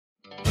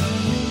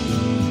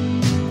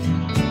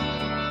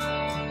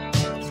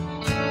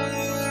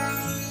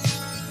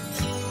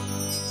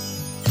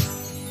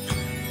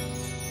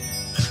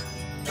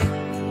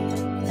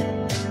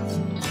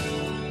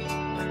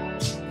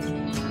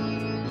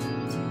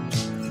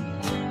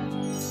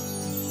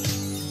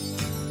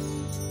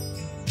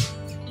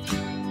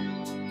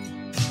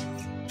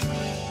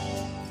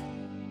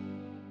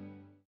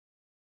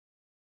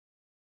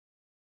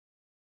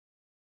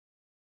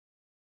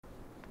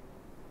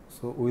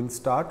So, we will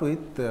start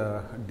with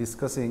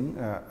discussing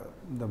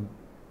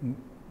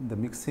the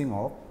mixing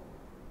of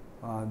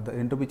the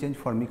entropy change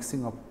for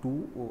mixing of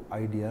two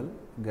ideal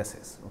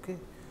gases. Okay.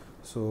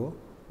 So,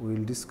 we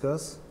will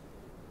discuss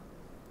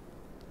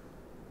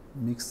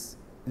mix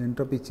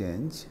entropy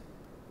change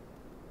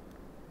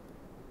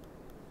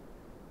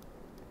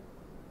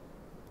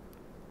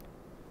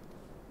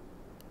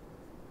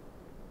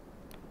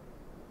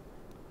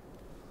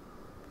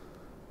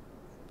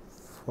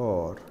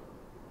for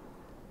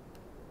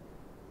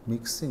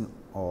mixing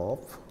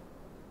of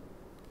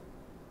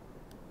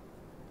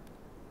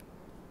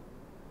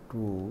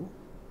two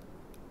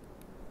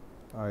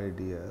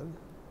ideal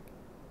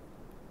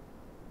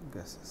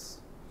gases.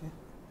 Okay.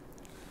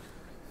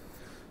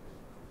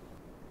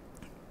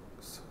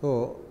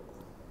 So,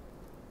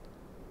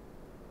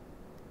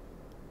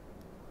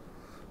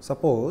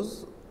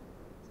 suppose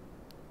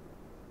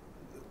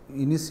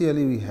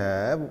initially we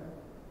have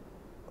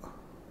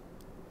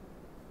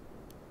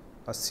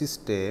a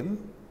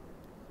system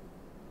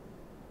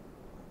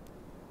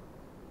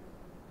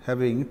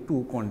having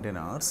two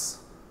containers,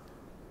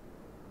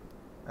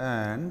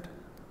 and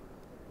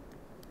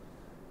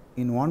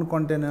in one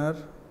container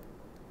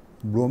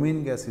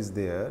bromine gas is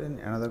there, in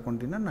another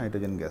container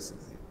nitrogen gas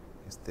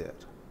is there.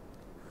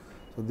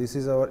 So, this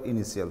is our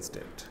initial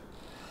state.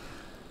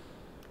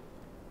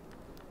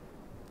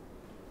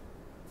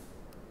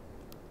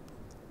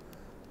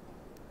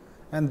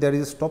 And there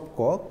is a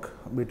stopcock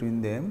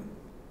between them.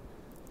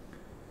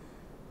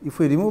 If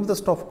we remove the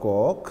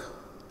stopcock,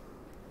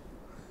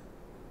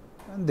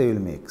 and they will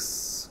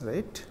mix,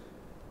 right.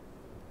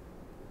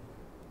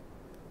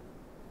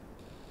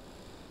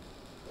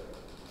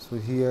 So,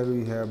 here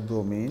we have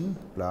bromine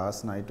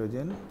plus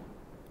nitrogen,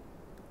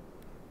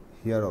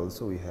 here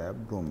also we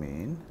have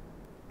bromine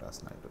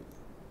plus nitrogen,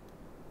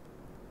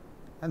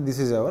 and this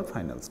is our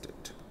final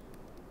state.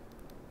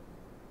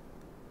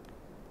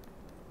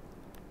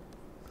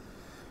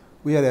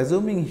 We are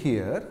assuming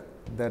here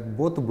that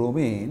both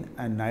bromine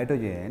and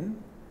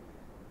nitrogen,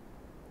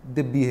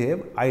 they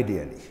behave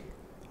ideally.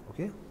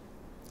 Okay.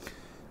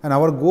 And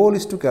our goal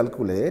is to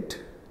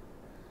calculate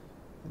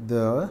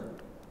the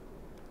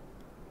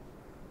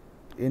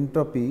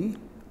entropy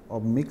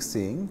of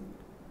mixing.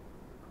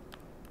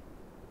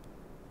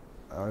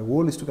 Our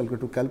goal is to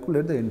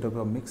calculate the entropy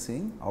of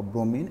mixing of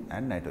bromine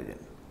and nitrogen.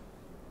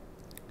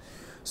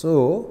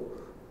 So,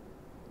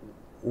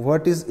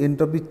 what is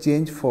entropy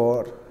change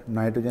for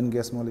nitrogen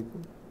gas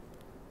molecule?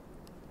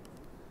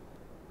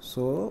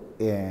 So,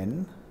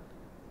 N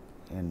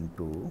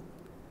N2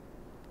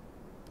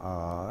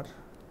 R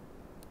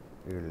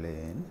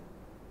ln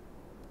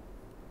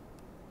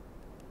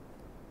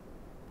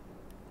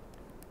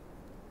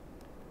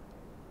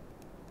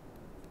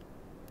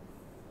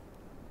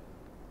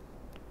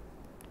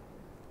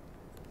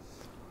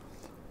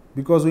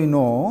because we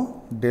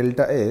know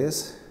delta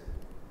S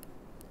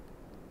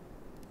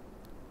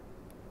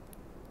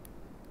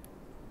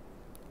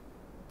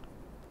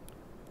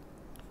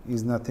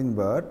is nothing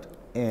but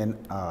N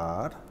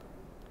R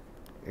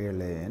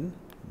ln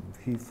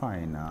V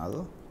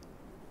final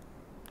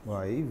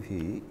by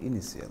V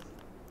initial.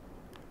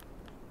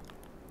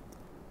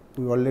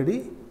 We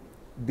already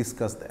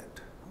discussed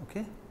that.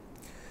 Okay.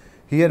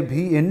 Here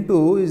V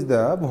N2 is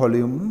the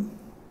volume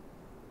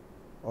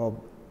of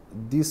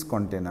this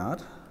container,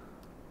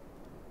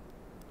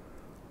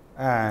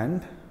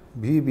 and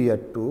V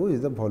Br2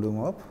 is the volume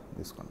of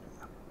this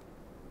container.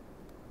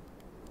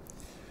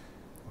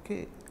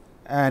 Okay.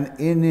 And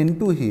N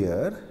N2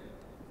 here,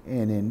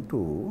 N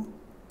N2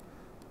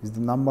 is the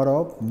number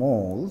of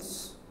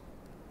moles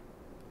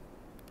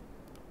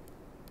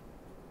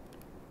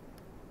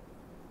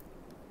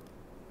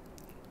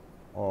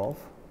of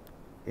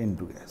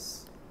N2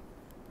 gas.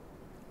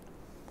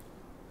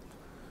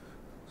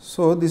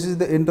 So, this is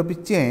the entropy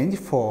change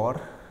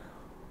for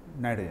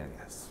nitrogen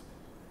gas.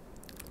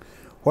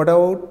 What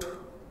about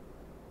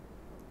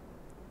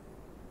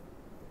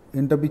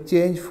entropy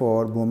change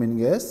for bromine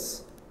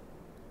gas?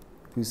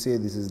 We say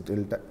this is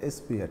delta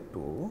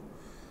SPR2.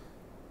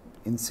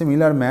 In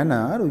similar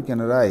manner, we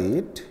can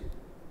write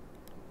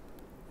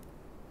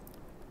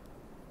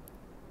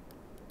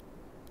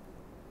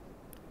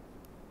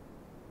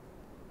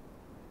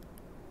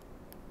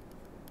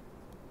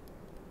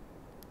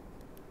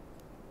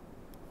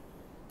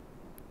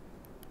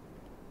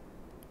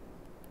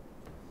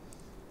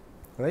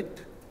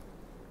right.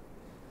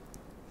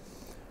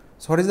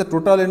 So, what is the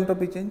total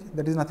entropy change?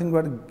 That is nothing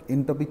but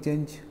entropy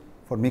change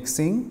for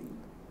mixing.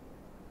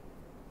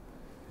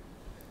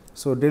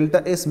 So,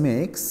 delta S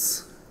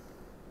mix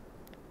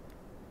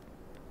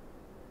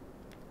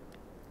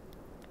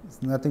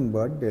is nothing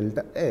but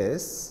delta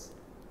S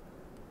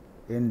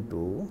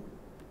N2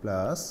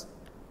 plus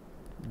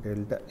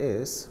delta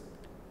S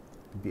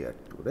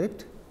Br2,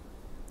 right.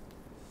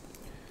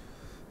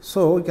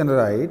 So, we can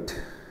write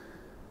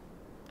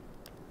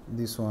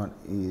this one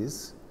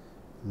is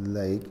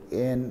like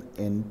N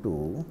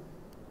N2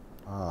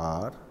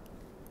 R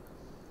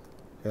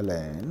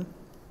ln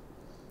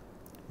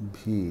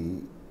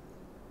V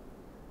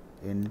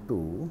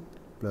N2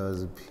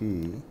 plus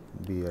V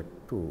B at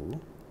 2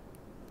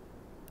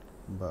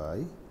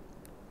 by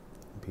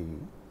V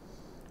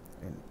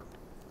N2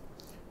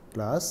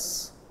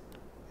 plus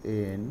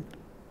N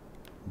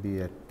B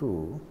at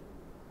 2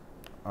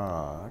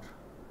 R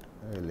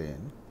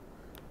ln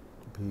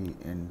V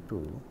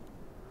N2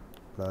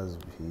 plus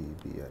V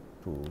B at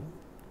 2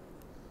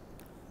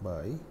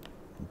 by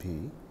V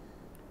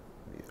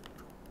B at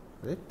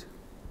 2, right?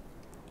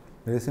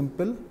 Very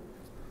simple.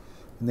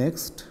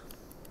 Next,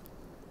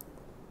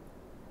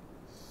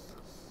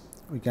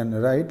 we can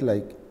write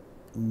like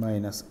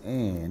minus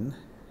N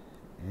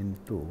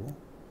N2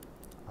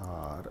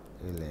 R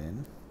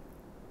ln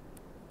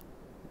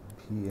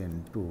V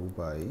N2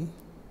 by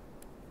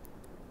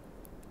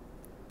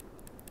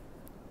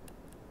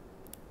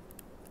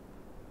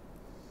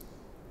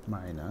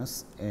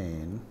minus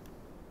N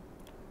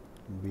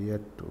B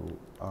at 2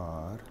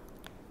 R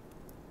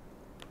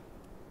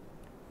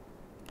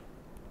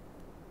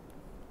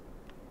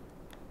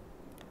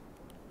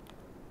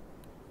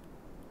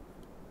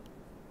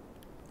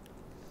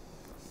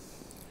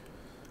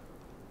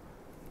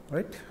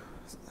right.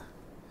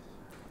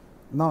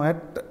 Now,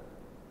 at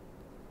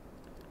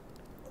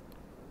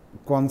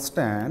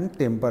constant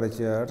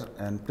temperature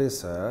and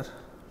pressure,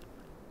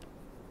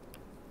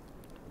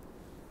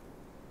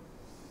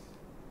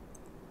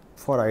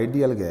 for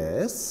ideal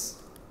gas,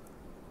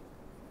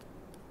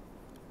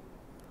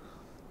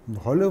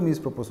 volume is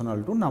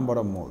proportional to number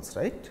of moles,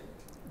 right?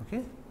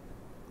 Okay.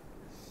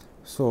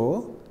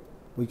 So,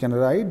 we can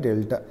write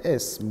delta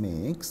S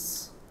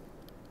mix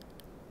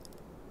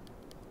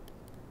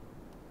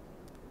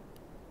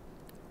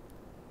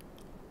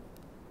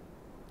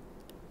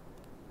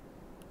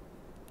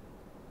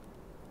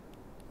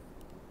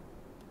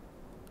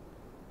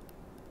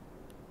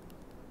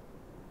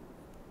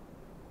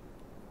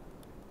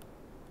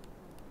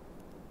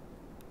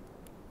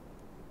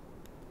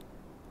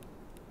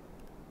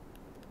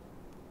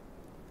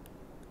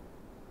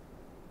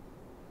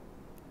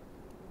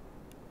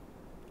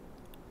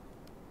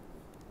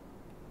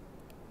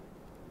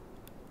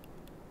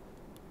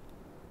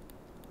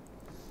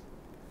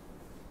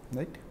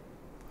right.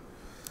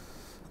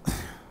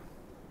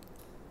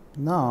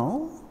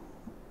 Now,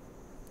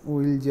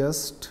 we will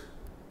just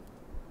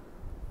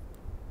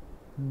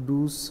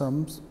do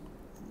some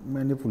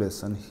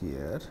manipulation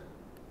here.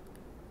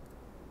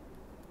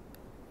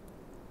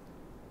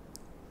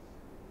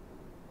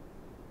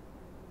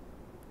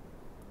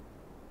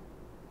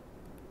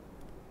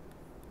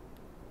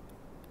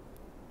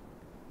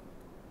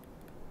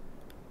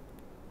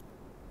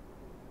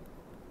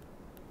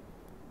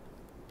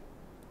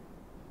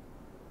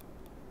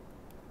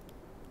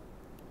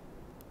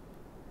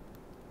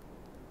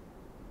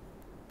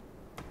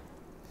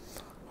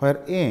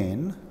 Where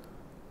N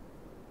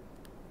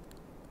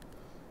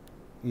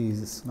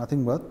is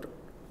nothing but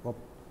of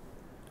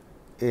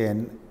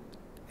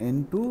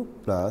N2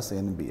 plus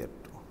NB at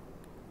 2,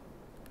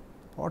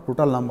 or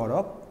total number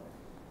of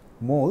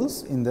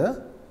moles in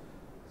the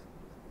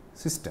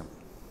system.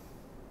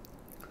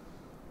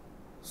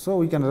 So,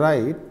 we can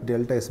write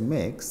delta S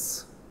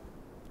mix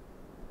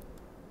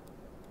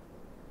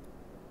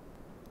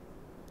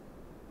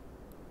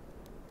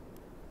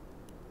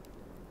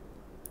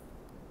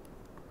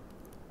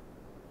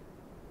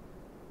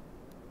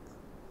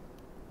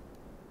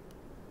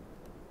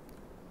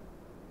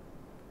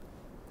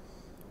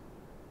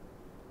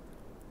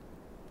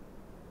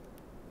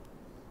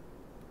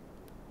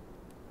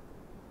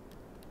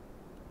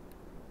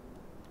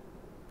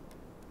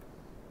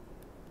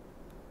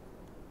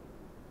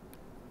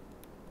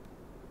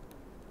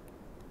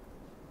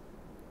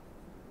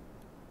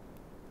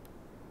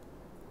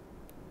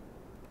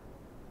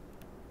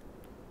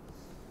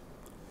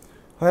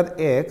where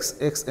x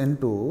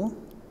N2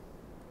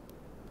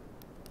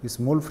 is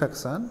mole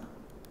fraction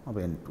of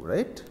N2,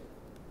 right?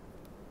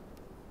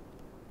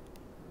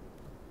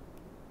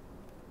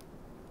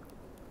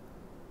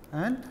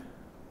 And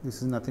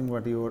this is nothing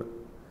but your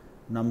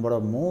number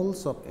of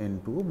moles of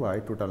N2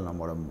 by total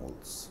number of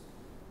moles.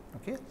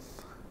 Okay.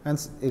 And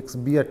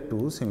xB at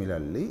 2,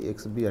 similarly,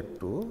 xB at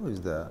 2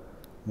 is the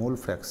mole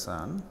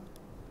fraction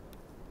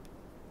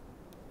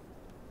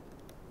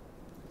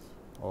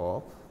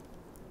of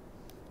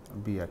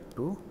B at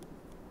 2,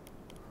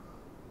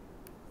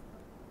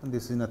 and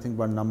this is nothing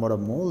but number of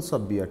moles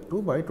of B at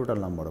 2 by total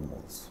number of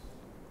moles.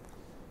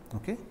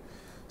 Okay.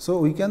 So,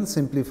 we can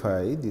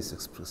simplify this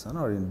expression,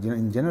 or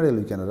in general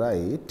we can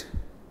write,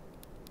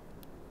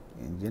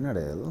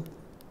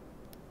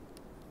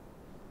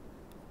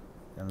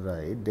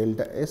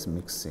 delta S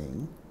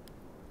mixing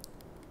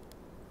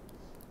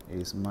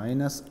is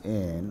minus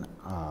N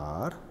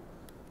R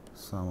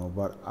sum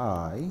over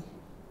I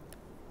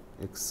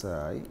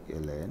xi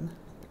ln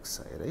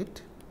xi,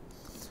 right,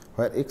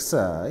 where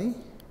xi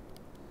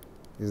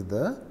is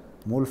the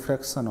mole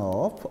fraction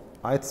of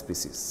ith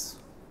species.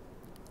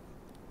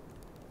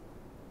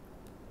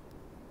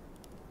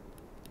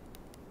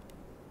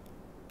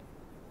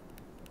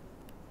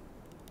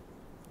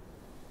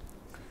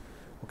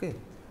 Okay.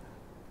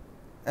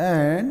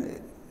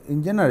 And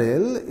in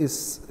general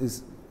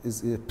is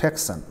a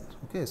fraction.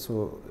 Okay,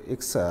 so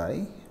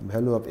xi,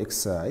 value of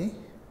xi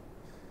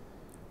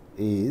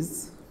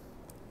is,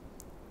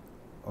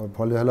 or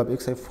value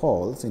of xi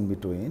falls in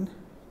between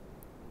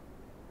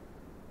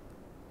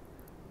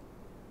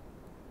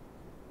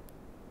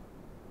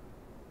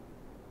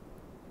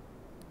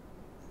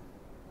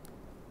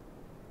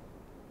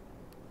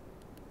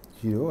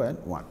zero and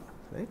 1,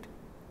 right?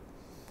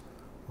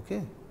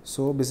 Okay.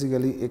 So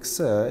basically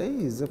xi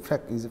is a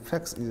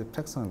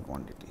fractional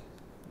quantity,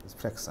 is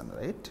fraction,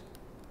 right?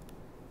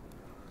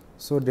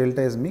 So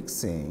delta is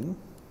mixing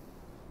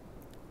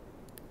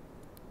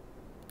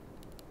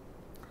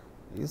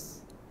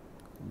is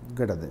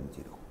greater than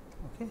 0.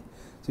 Okay.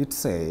 So it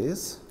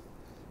says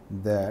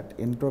that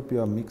entropy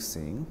of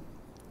mixing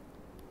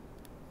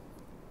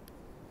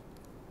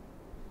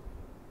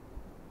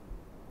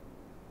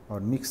or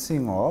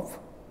mixing of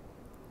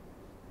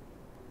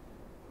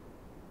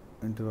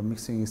entropy of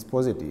mixing is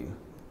positive,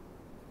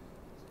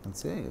 and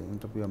say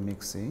entropy of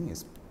mixing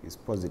is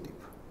positive.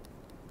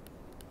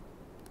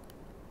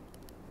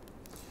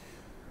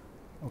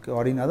 Okay,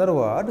 or in other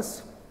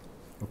words,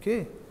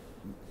 okay,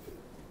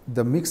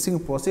 the mixing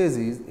process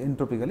is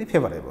entropically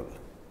favorable.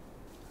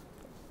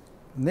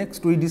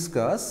 Next, we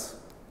discuss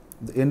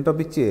the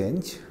entropy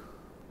change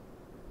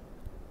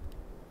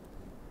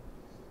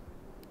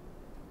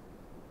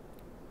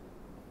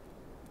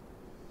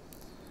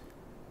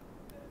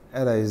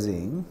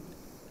arising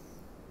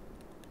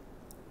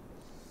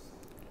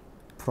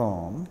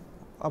from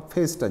a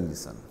phase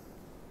transition.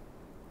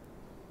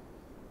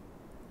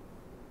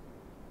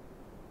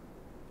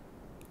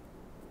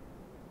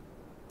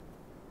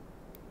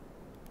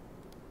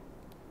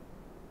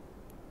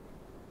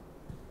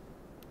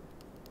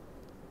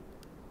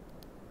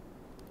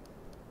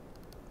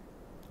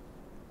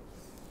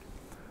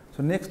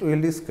 So, next we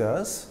will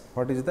discuss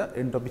what is the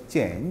entropy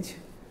change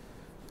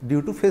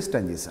due to phase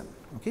transition.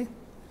 Okay.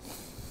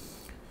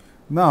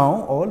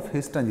 Now, all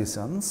phase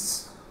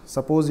transitions,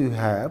 suppose you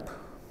have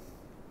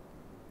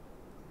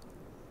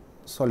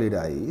solid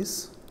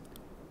ice,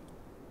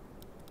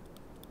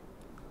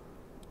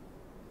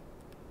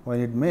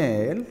 when it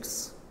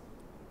melts,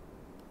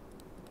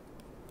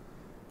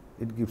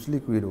 it gives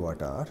liquid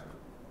water,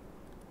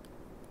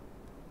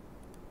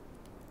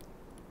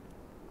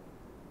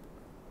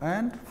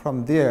 and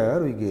from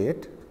there we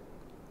get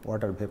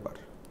water vapor,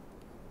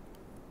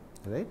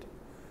 right.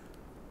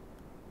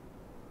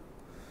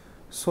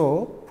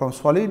 So, from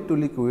solid to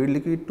liquid,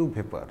 liquid to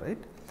vapor, right.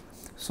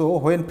 So,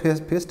 when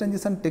phase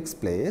transition takes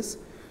place,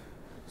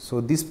 so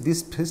these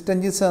phase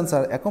transitions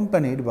are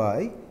accompanied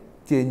by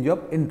change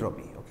of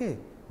entropy, okay,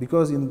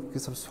 because in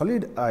case of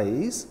solid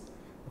ice,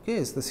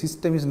 okay, so the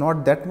system is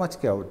not that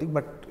much chaotic,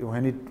 but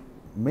when it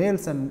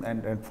melts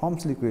and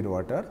forms liquid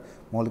water,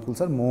 molecules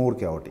are more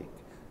chaotic.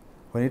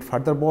 When it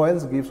further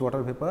boils, gives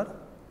water vapor,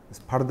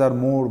 further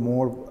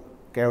more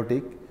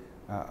chaotic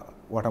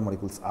water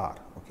molecules are,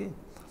 okay.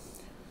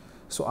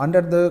 So,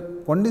 under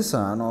the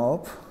condition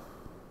of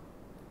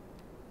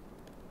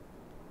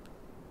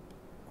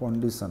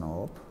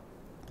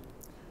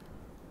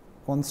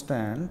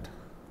constant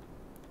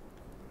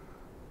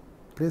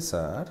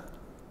pressure,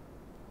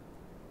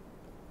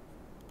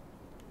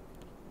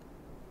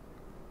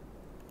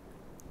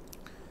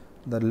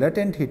 the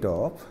latent heat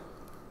of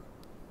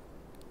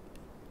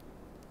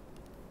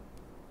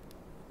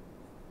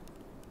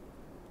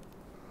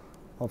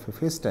a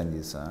phase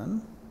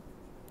transition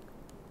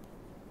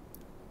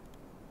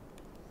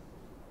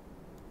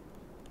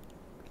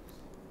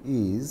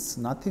is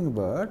nothing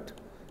but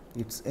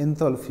its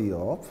enthalpy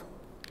of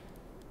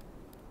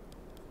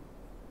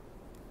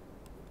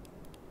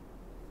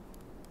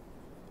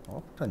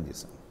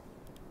transition,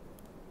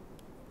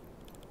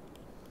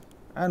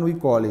 and we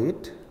call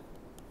it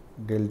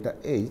delta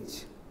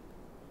H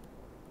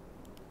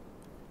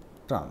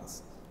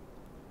trans.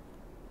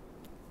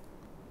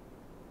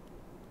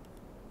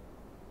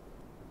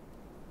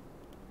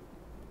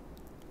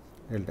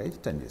 Delta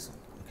H transition.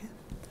 Okay.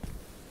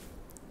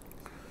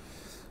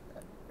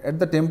 At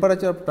the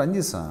temperature of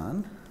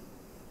transition,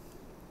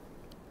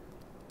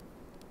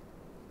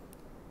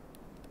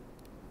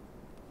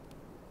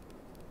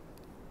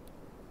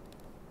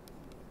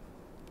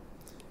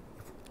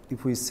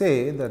 if we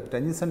say that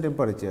transition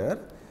temperature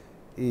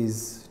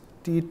is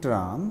T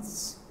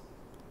trans,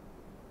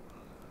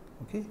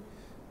 okay,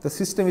 the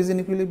system is in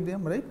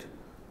equilibrium, right.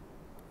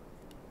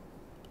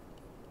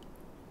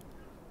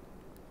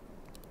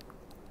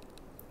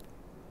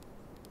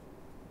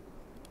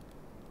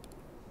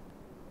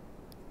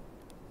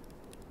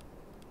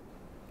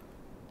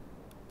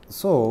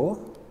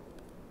 So,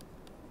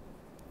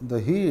 the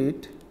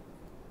heat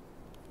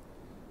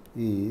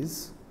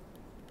is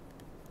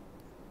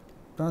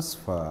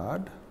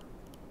transferred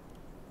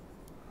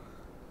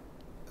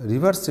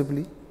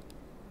reversibly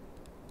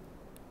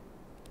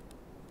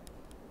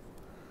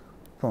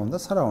from the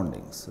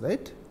surroundings,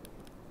 right.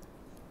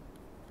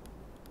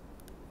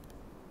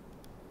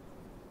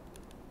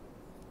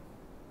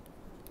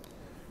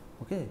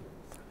 Okay.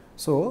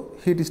 So,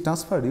 heat is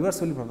transferred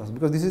reversibly from the,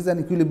 because this is an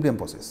equilibrium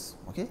process.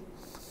 Okay.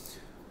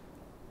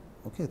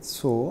 Okay.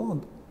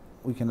 So,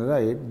 we can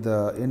write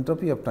the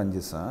entropy of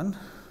transition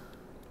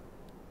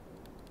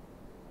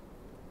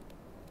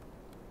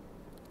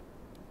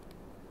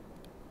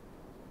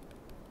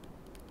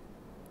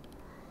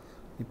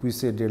if we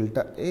say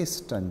delta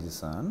S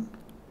transition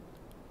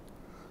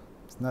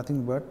is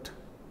nothing but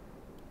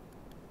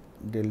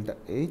delta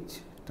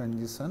H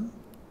transition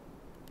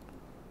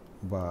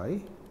by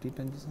T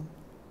transition,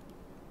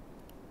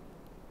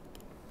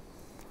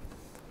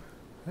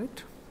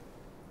 right.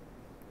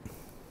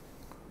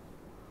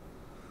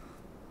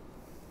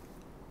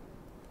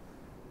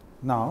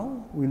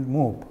 Now, we will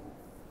move,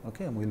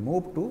 okay, we will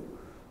move to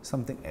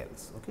something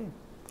else. Okay.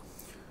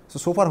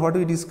 So far what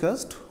we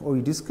discussed?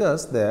 We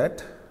discussed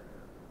that,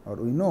 or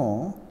we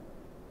know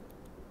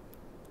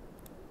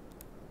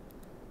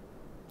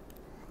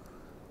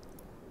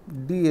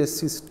ds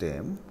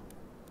system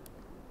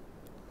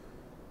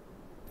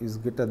is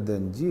greater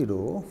than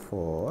 0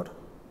 for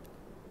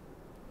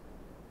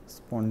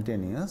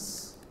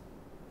spontaneous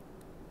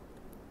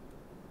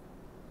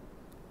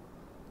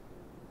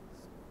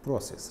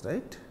process,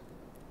 right.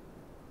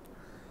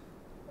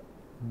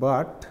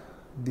 But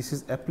this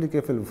is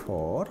applicable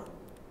for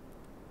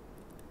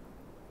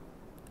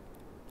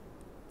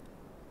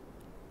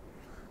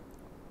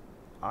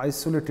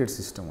isolated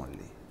system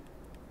only.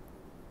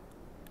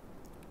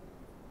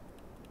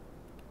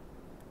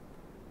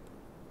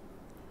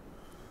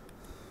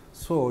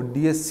 So,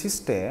 ds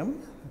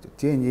system,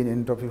 change in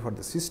entropy for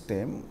the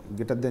system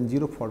greater than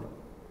 0 for,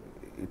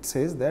 it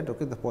says that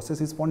okay, the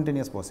process is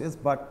spontaneous process,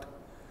 but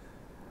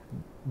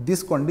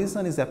this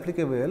condition is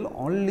applicable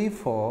only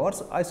for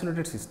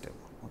isolated system.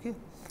 Okay.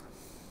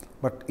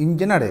 But in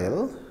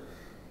general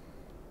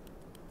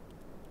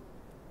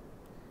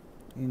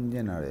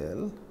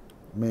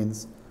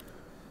means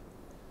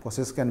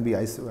process can be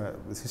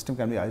system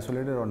can be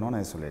isolated or non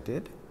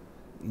isolated.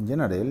 In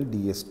general,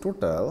 ds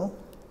total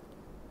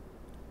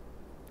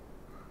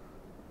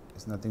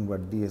is nothing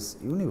but ds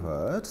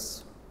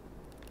universe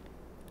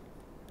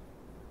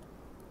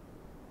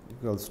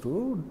equals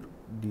to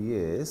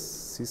ds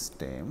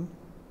system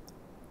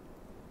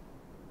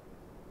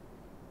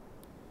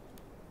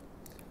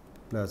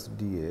plus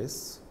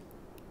ds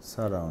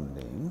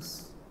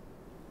surroundings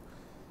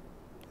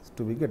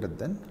to be greater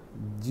than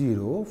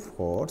 0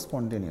 for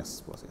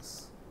spontaneous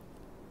process.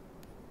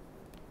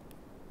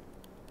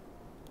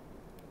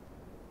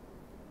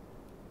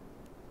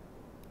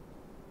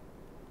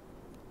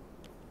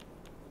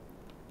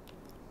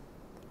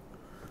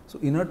 So,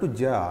 in order to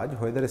judge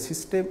whether a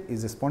system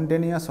is a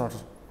spontaneous or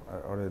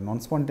a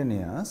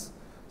non-spontaneous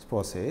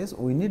process,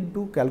 we need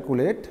to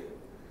calculate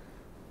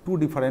two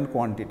different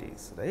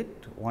quantities, right.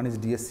 One is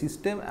ds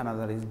system,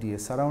 another is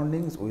ds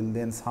surroundings. We will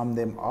then sum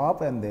them up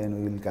and then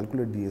we will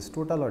calculate ds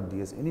total or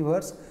ds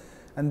universe,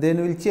 and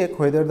then we will check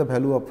whether the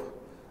value of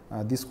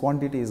this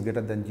quantity is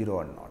greater than 0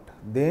 or not.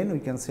 Then we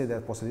can say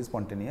that process is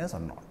spontaneous or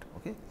not.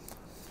 Okay.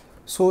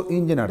 So,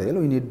 in general,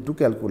 we need to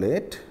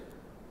calculate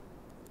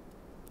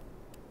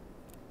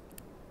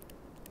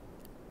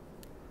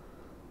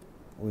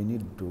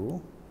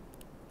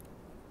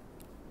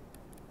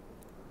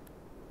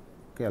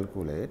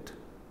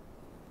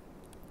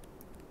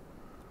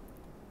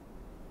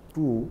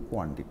two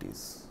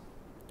quantities,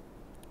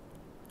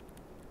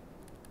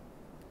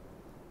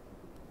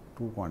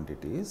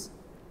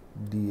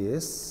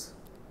 ds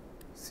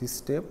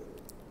system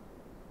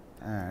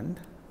and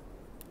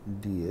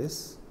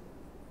ds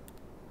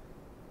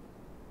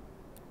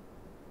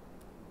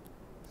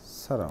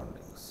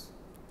surroundings,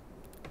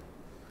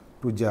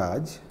 to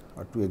judge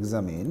or to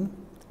examine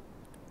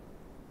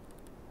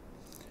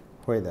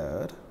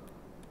whether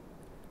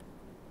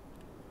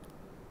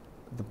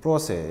the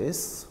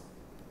process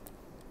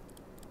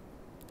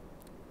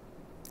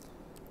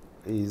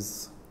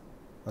is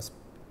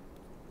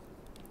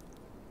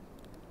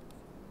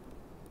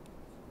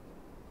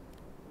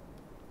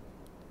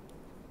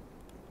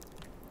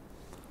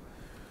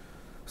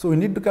so we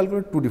need to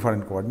calculate two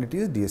different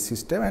quantities, ds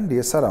system and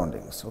ds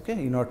surroundings, okay,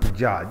 in order to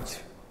judge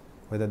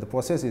whether the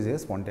process is a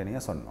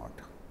spontaneous or not.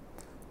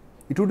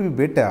 It would be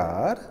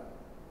better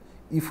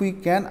if we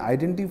can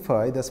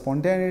identify the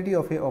spontaneity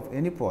of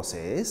any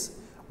process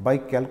by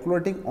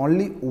calculating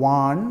only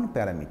one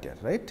parameter,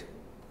 right.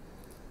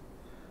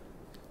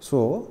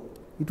 So,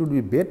 it would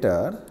be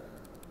better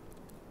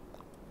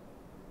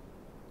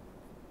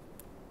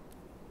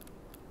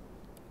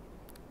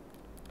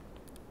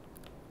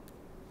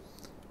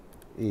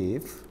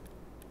if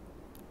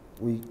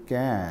we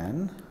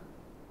can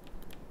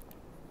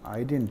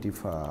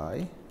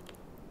identify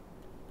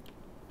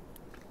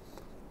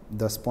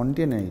the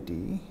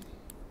spontaneity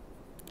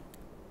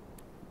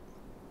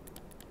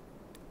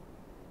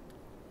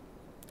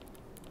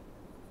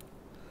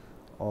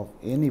of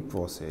any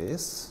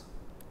process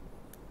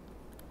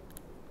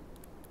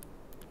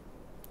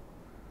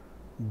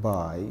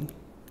by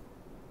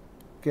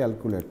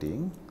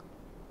calculating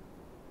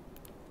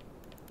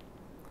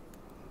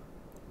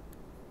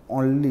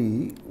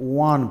only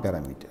one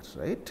parameter,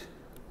 right.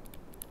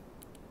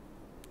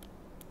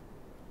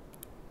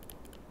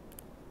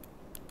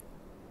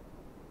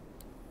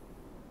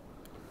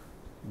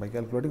 by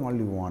calculating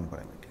only one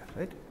parameter,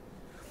 right.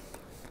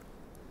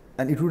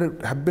 And it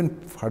would have been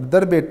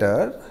further better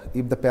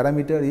if the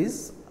parameter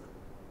is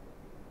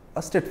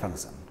a state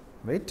function,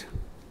 right.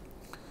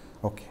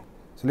 Okay.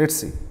 So, let us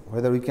see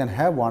whether we can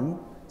have one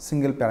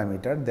single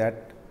parameter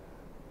that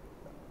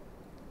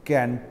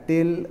can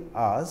tell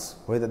us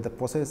whether the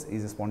process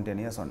is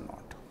spontaneous or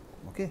not.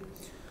 Okay.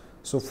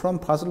 So, from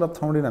first law of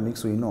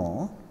thermodynamics we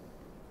know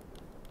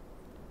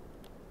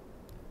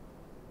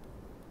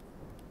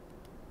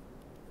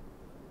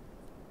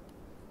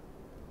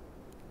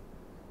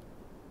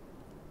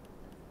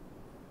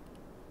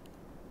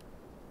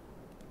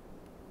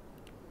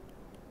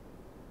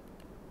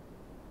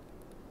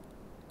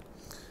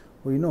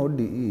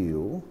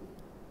dEu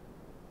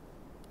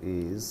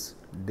is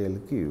del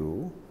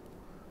Q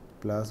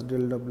plus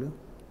del W,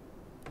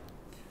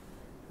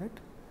 right.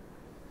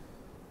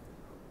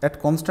 At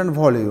constant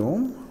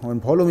volume, when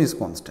volume is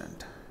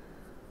constant,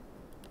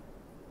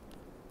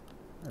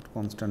 at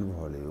constant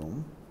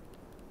volume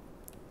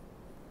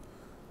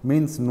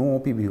means no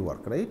PV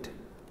work, right.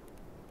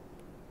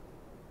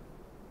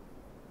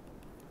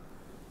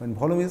 When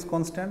volume is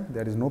constant,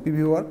 there is no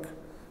PV work.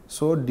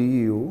 So,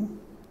 dU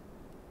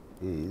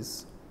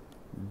is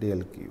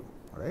del Q,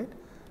 right.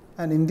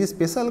 And in this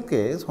special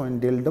case, when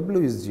del W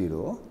is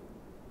 0,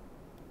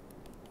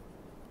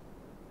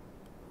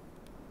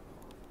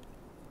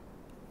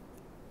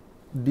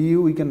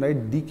 du we can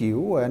write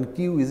dq, and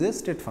q is a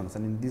state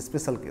function in this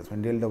special case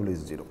when del W is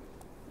 0.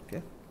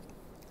 Okay.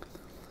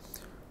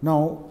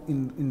 Now,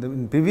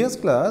 in previous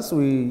class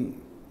we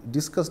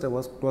discussed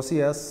about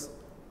Clausius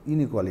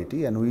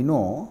inequality, and we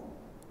know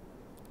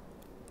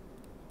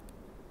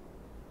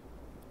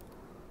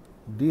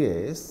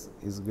ds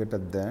is greater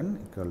than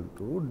equal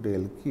to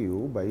del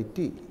q by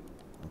t.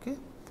 Okay.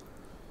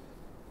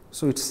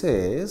 So, it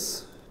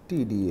says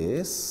T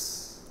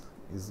ds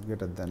is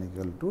greater than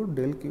equal to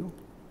del q.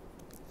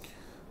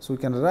 So, we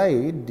can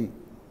write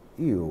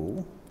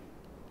du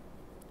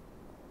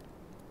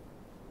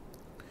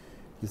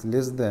is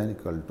less than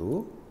equal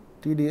to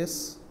T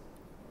ds.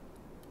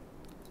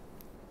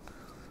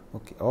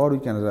 Okay. Or we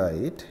can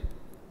write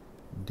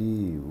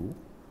du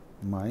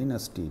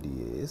minus T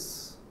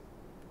ds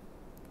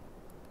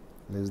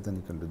less than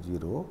equal to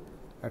 0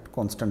 at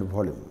constant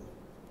volume.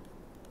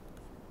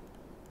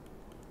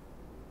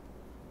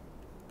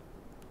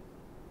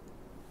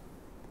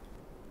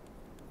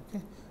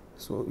 Okay.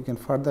 So, you can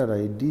further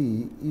write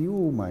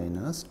du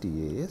minus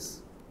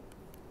Ts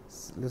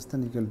less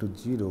than equal to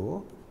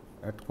 0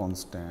 at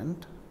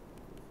constant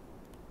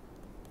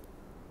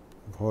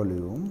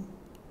volume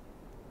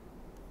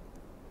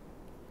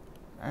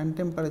and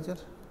temperature.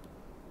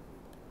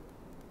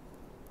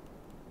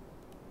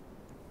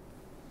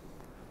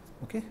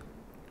 Okay.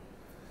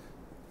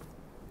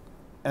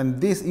 And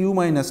this u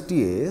minus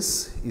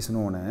Ts is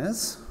known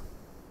as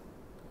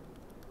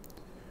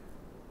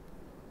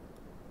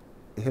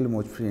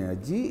Helmholtz free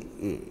energy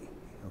A.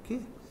 Okay.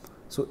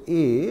 So,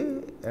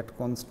 A at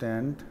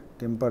constant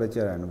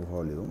temperature and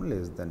volume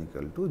less than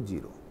equal to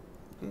 0.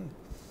 Okay.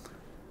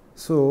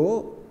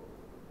 So,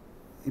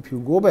 if you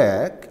go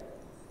back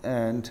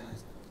and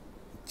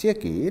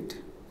check it,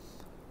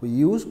 we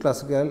use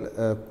classical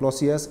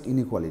Clausius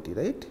inequality,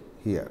 right,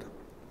 here.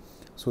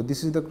 So,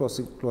 this is the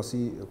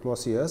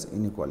Clausius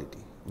inequality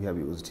we have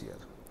used here.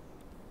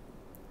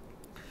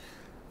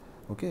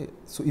 Okay.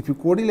 So, if you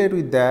correlate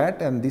with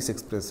that and this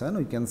expression,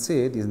 we can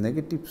say this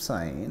negative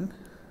sign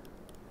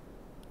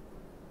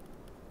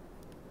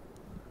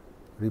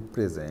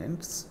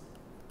represents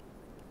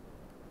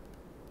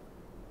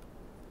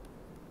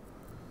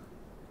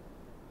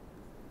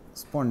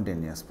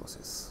spontaneous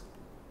process.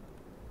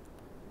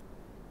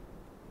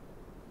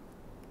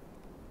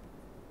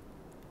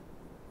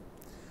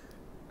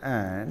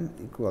 And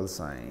equal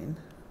sign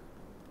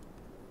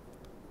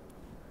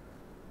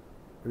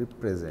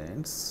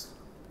represents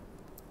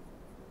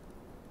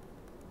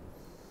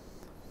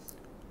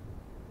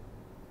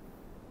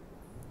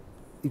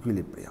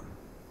equilibrium.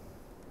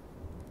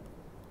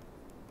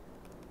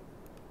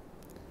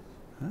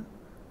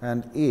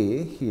 And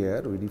A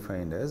here we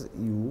defined as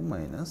u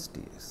minus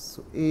Ts.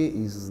 So, A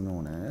is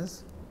known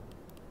as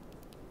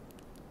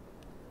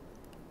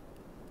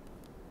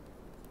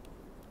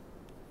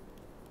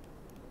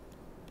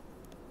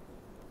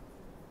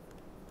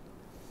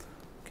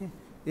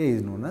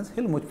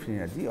Helmholtz free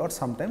energy or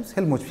sometimes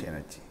Helmholtz free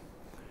energy.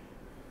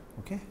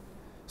 Okay.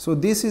 So,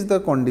 this is the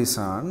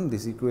condition,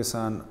 this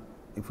equation,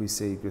 if we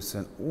say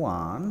equation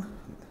 1,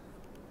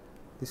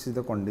 this is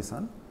the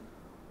condition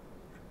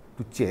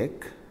to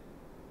check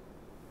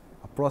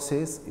a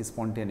process is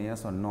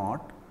spontaneous or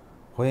not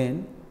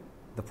when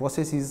the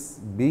process is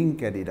being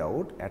carried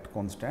out at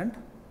constant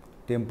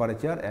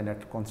temperature and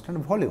at constant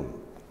volume.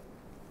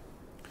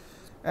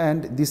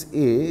 And this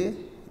A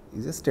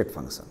is a state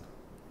function.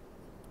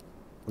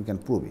 We can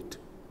prove it.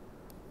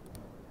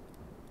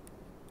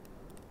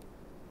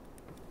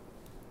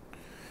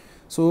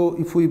 So,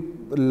 if we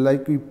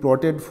like we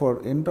plotted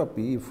for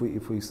entropy, if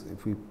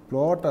we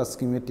plot a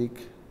schematic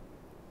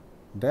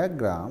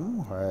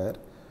diagram where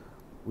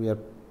we are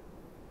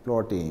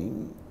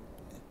plotting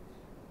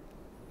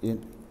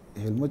in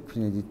Helmholtz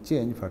energy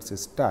change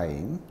versus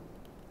time,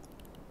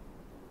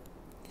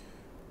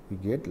 we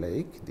get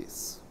like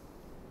this.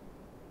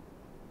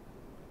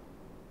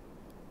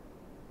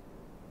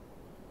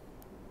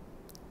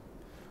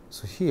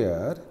 So,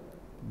 here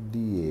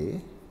dA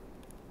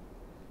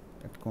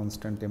at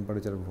constant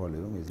temperature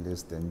volume is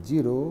less than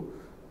 0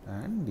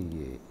 and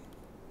dA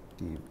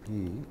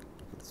dV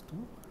equals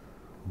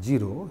to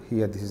 0.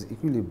 Here this is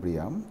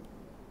equilibrium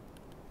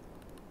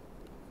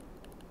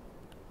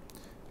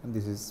and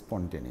this is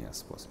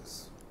spontaneous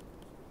process.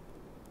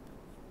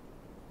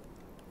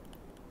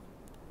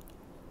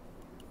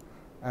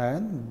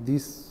 And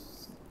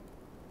this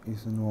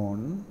is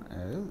known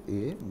as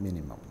a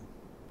minimum.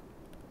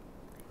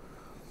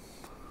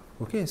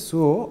 Okay,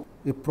 so,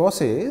 a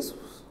process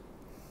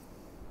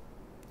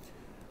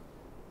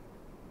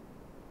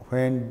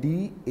when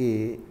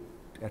dA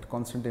at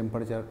constant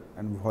temperature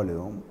and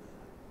volume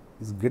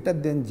is greater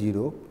than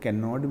 0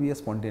 cannot be a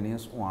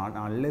spontaneous one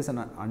unless and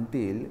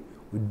until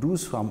we do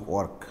some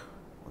work,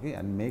 okay,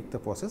 and make the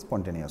process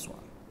spontaneous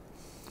one.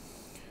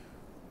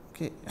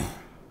 Okay.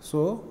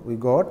 So, we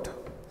got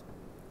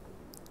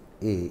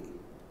A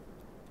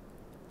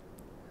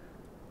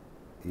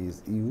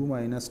is U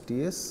minus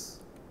T s,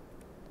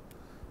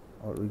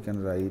 or we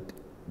can write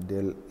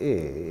del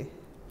A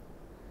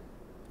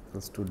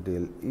equals to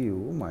del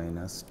U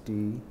minus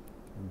T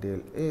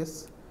del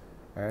S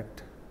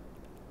at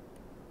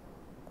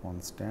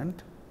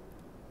constant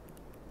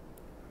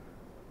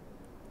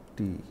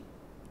T.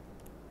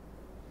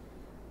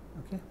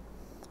 Okay.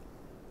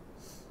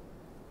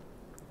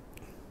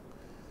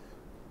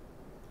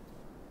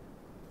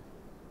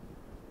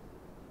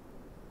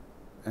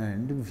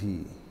 And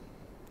V,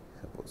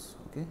 suppose.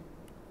 Okay.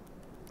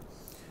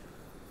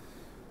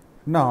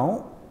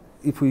 Now,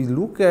 if we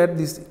look at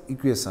this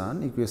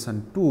equation,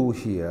 equation 2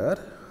 here,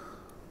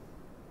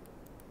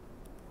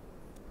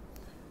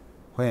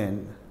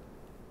 when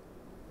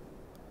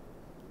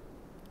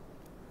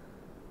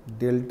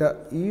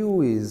delta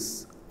U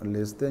is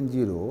less than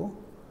 0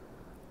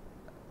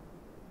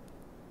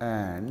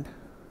 and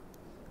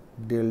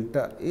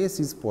delta S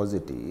is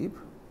positive,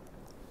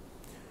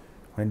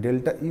 when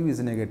delta U is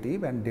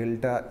negative and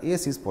delta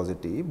S is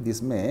positive,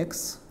 this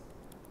makes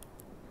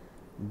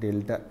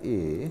delta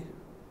A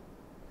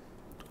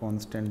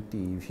constant T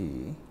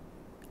V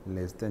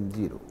less than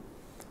 0.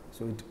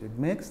 So, it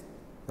makes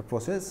the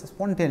process a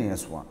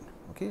spontaneous one.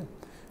 Okay.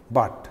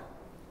 But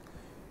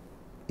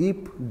if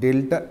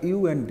delta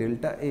U and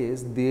delta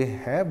S, they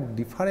have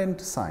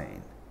different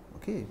sign.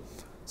 Okay.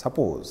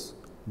 Suppose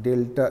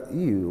delta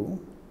U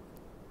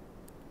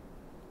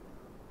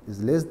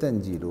is less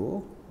than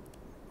 0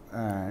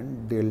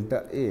 and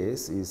delta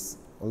S is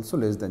also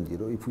less than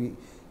 0.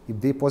 If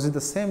they possess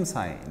the same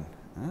sign,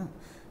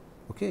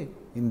 okay,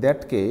 in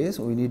that case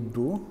we need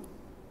to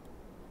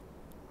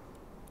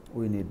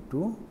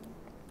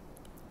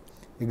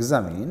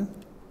examine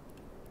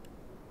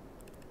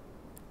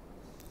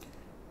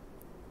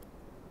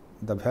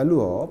the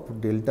value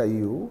of delta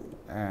U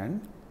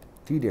and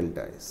T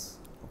delta S,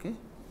 okay,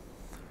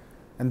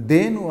 and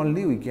then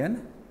only we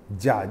can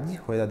judge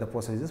whether the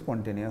process is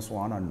spontaneous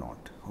one or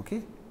not.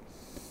 Okay.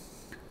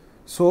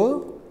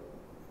 So,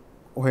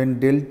 when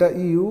delta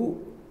U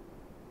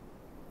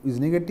is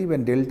negative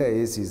and delta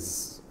S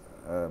is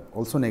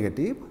also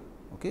negative,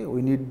 okay,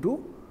 we need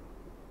to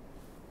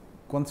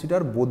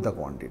consider both the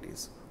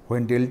quantities.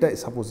 When delta,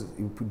 suppose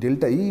if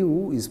delta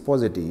U is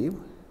positive,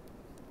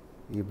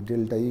 if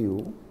delta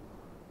U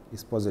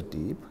is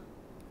positive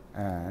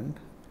and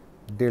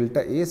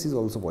delta S is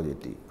also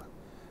positive,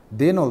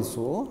 then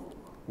also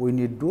we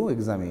need to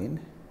examine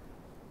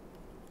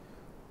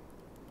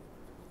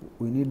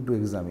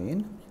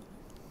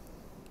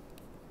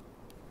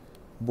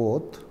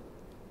both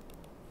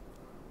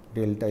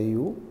delta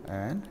U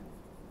and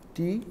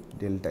T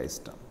delta S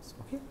terms.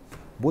 Okay.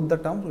 Both the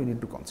terms we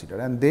need to consider,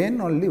 and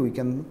then only we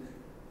can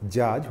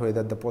judge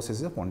whether the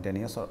process is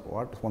spontaneous or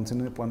what,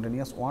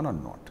 spontaneous one or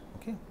not.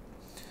 Okay.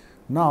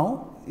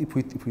 Now, if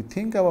we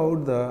think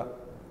about the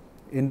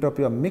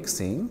entropy of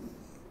mixing,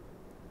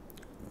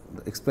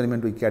 the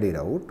experiment we carried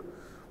out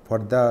for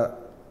the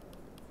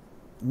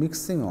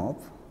mixing of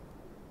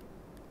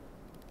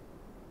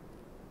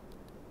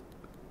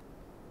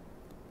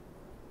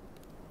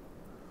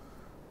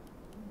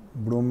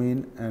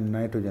bromine and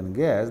nitrogen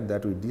gas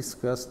that we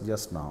discussed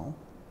just now,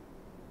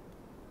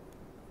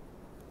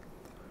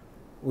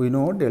 we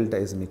know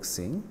delta S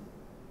mixing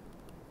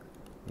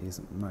is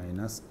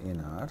minus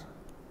Nr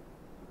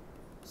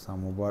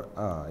sum over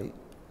I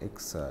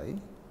xi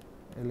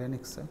ln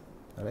xi,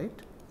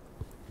 right?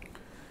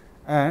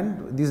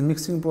 And this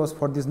mixing process,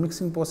 for this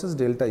mixing process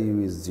delta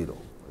U is 0,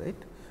 right?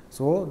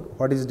 So,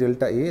 what is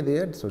delta A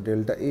there? So,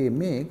 delta A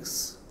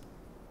mix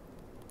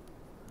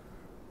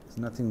is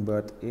nothing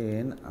but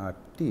N R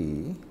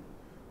T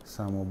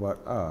sum over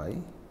I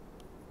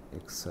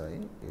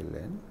xi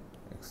ln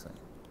xi.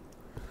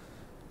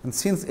 And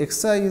since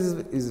xi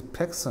is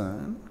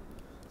fraction,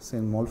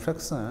 since mole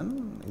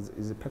fraction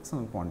is a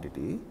fractional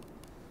quantity,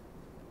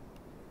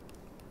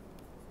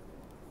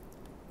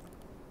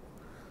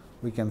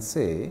 we can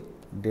say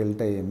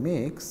delta A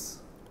mix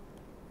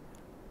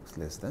is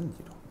less than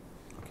 0.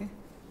 Okay.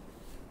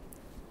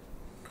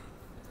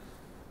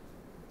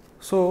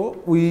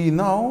 So, we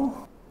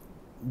now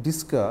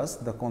discuss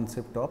the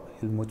concept of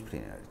Helmholtz free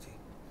energy,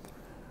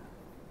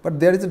 but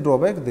there is a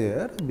drawback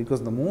there,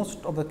 because the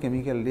most of the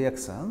chemical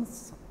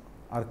reactions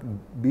are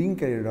being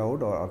carried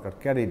out or are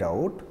carried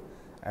out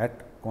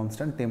at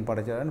constant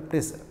temperature and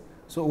pressure.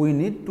 So, we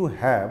need to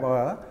have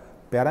a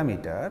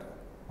parameter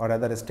or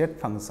rather a state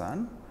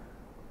function.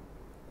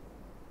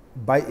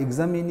 By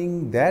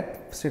examining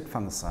that state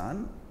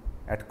function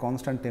at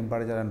constant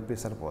temperature and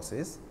pressure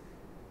process,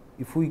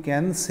 if we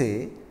can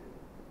say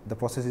the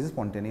process is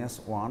spontaneous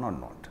one or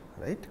not,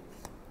 right.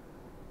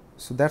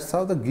 So, that is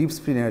how the Gibbs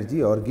free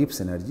energy or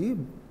Gibbs energy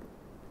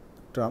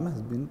term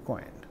has been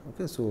coined.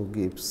 Okay. So,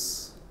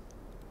 Gibbs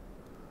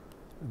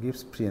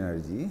free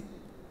energy,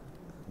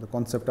 the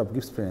concept of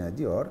Gibbs free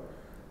energy or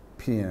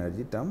free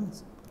energy term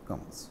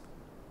comes.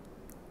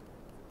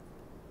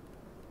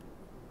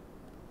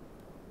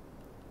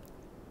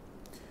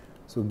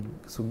 So,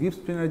 Gibbs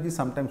free energy,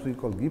 sometimes we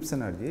call Gibbs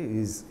energy,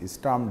 is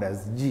termed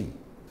as G.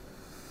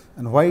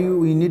 And why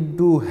we need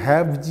to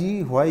have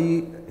G,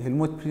 why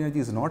Helmholtz free energy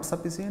is not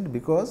sufficient?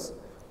 Because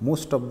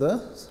most of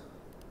the,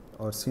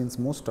 or since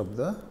most of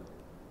the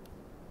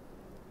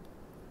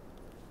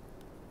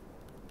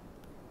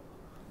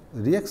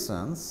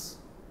reactions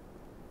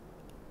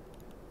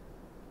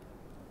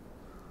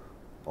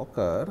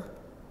occur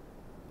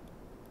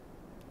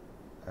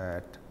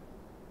at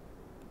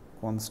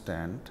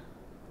constant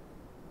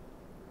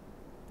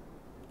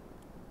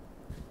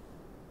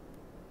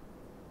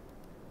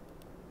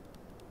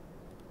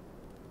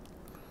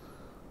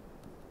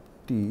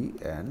T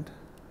and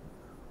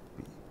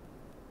P.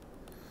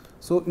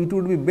 So, it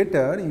would be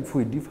better if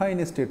we define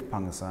a state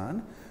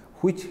function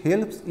which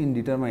helps in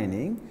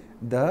determining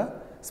the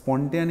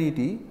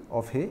spontaneity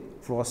of a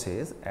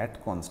process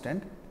at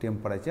constant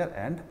temperature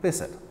and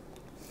pressure.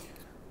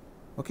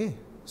 Okay.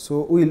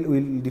 So, we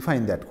will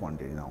define that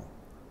quantity now.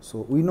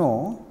 So, we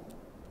know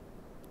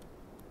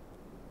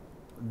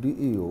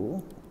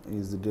dU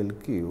is del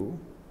Q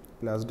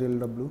plus del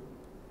W.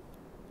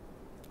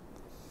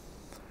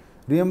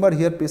 Remember,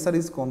 here pressure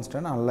is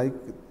constant, unlike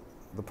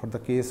for the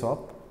case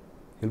of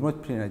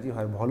Helmholtz free energy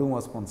where volume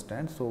was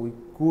constant. So, we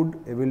could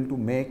able to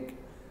make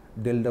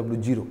del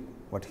W 0,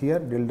 but here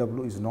del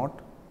W is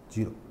not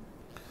 0.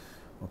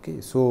 Okay.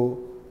 So,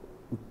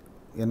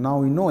 and now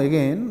we know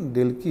again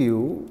del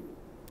Q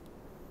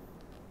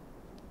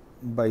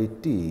by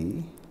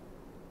T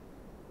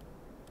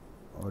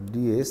or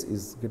ds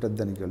is greater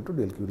than equal to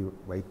del Q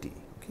by T.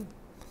 Okay.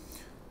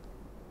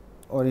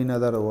 Or in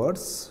other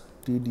words,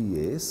 T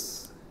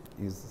ds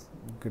is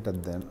greater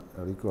than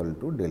or equal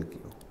to del Q.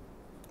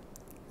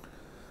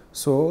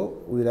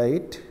 So, we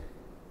write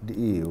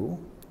dU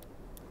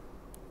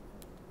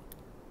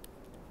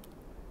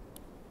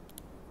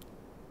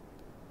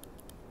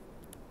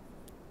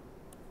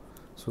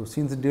so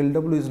since del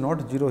W is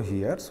not 0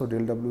 here, so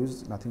del W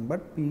is nothing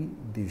but P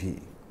dV.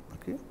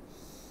 Okay.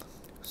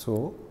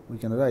 So, we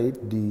can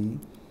write d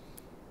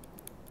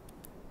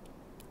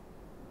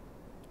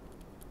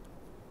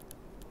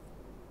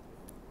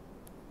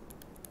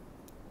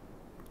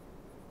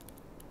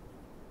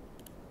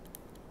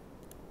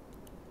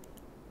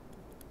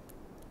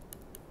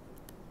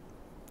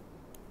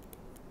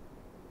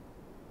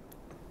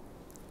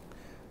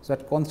so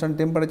at constant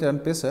temperature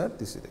and pressure,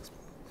 this is explained.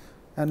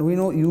 And we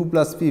know U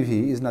plus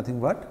PV is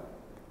nothing but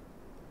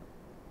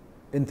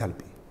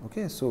enthalpy.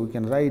 Okay. So, we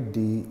can write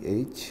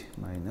dH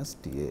minus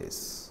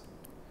Ts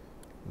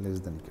less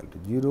than equal to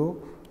 0,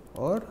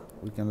 or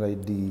we can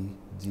write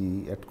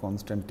dG at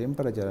constant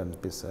temperature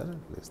and pressure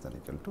less than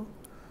equal to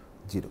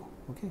 0.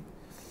 Okay.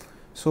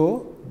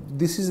 So,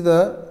 this is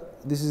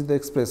the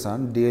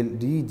expression del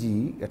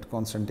dG at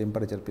constant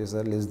temperature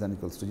pressure less than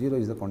equals to 0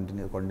 is the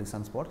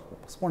conditions for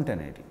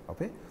spontaneity of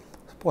a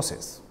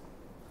process.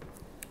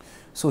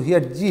 So, here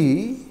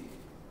G,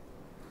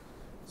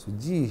 so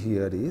G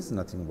here is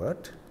nothing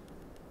but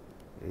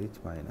H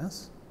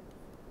minus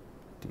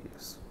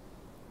Ts.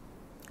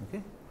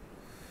 Okay.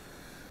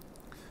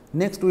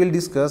 Next, we will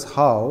discuss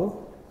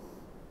how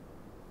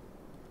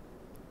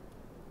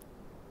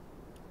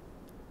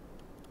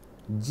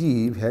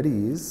G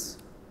varies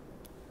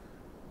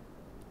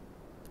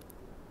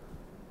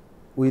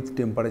with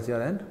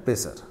temperature and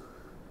pressure.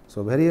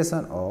 So,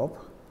 variation of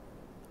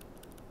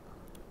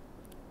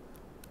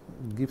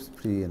Gibbs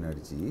free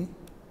energy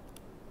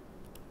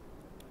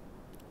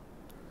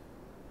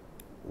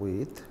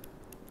with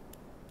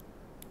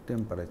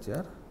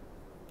temperature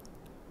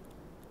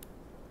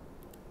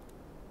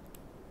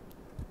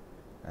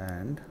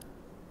and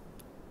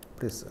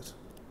pressure.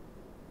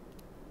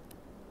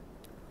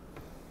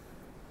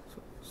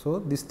 So,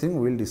 this thing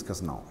we will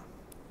discuss now.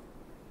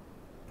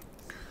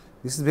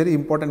 This is very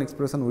important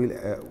expression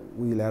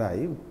will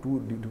arrive,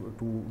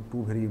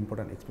 two very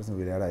important expression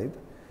will arrive.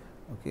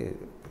 Okay.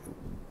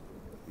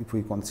 If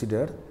we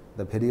consider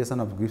the variation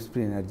of Gibbs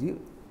free energy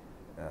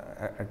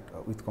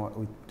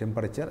with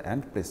temperature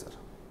and pressure.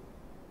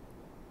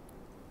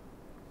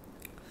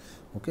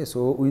 Okay,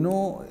 so we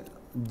know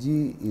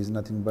G is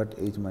nothing but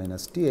H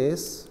minus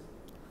Ts.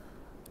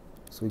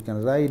 So we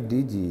can write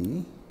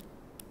dG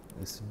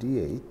is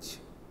dH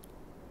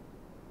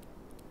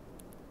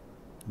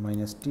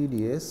minus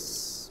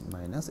TdS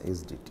minus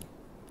SdT.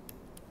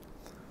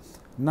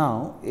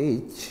 Now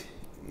H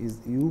is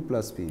U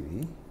plus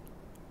PV.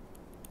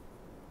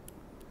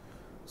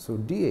 So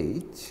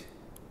dH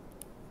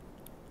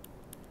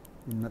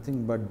is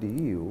nothing but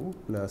du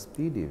plus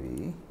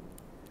PdV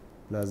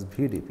plus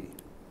VdP,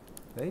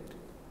 right.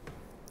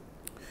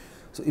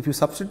 So if you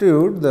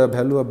substitute the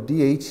value of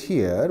dH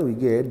here, we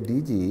get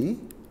dG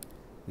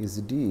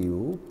is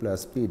du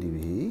plus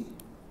PdV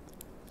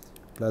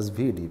plus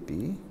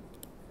VdP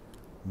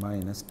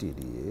minus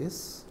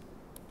TdS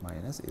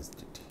minus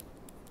SdT.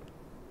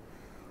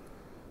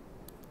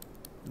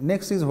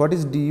 Next is what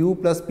is du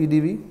plus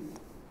PdV?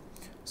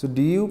 So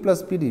du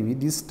plus PdV,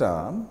 this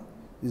term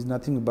is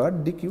nothing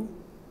but dq,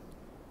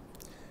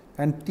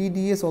 and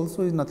TdS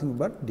also is nothing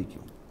but dq.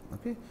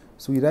 Okay.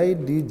 So we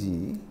write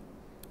dG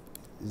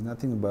is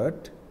nothing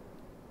but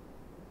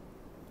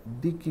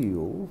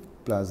dq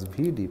plus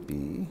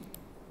VdP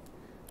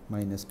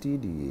minus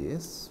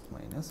TdS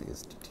minus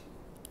SdT.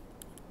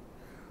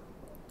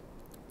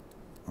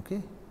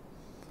 Okay.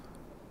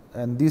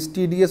 And this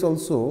TdS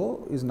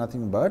also is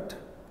nothing but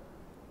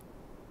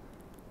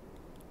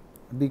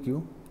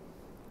dq,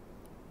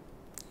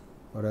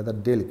 or rather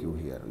del q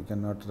here. We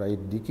cannot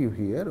write dq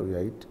here, we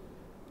write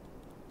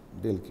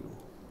del q.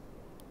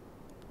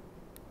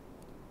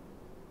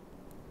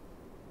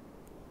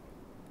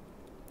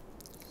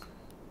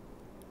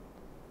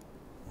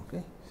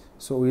 Okay.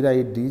 So we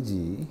write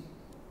dG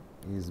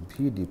is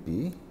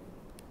VdP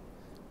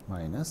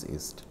minus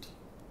SdT.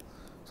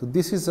 So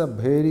this is a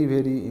very,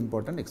 very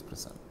important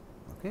expression.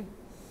 Okay.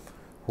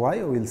 Why?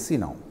 We will see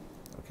now.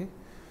 Okay.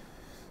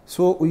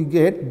 So we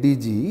get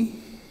dG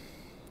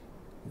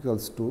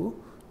equals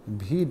to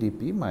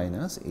VdP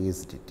minus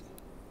SdT.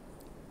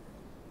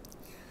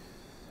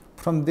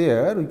 From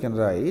there we can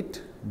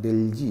write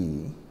del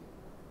G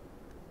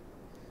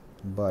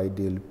by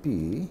del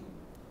P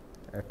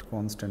at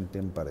constant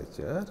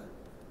temperature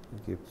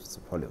gives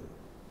volume.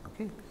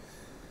 Okay.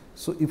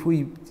 So if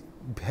we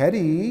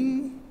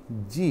vary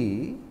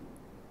G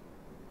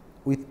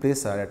with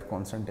pressure at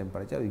constant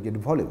temperature, we get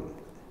volume.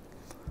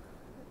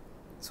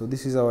 So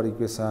this is our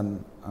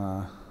equation,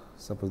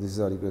 suppose this is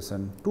our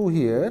equation 2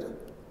 here,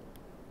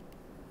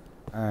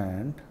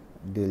 and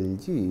del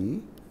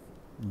G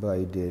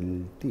by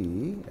del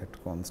T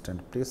at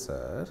constant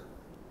pressure,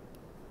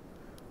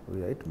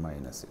 we write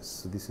minus S.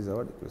 So this is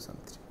our equation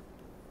 3.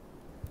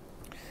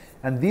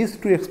 And these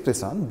two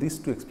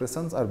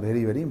expressions are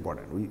very, very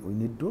important. We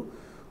need to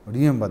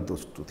remember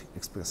those two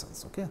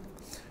expressions. Okay.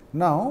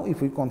 Now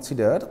if we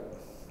consider,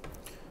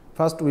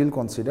 first we will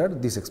consider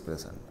this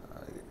expression,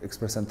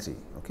 expression 3.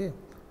 Okay.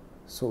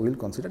 So we will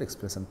consider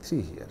expression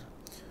 3 here.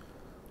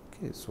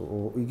 Okay. So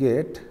we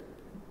get,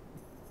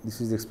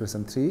 this is the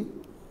expression 3.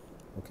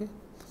 Okay.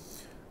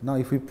 Now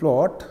if we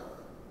plot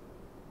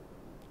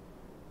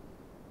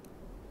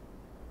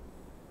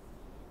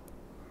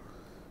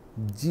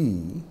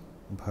G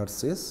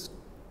versus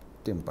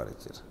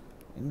temperature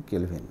in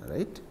Kelvin,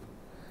 right.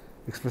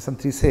 Expression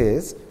 3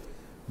 says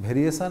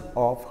variation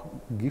of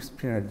Gibbs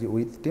free energy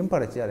with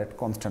temperature at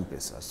constant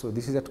pressure. So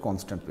this is at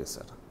constant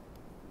pressure.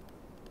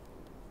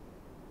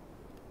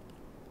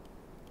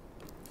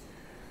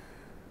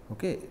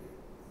 Okay.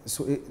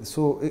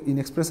 So in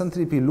expression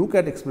 3, if you look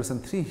at expression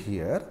 3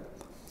 here,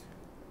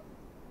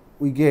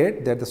 we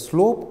get that the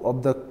slope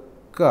of the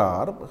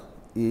curve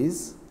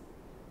is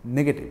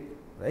negative,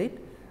 right,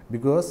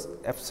 because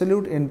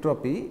absolute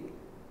entropy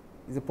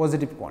is a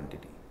positive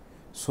quantity.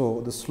 So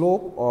the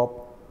slope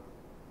of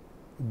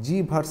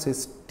G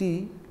versus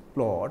T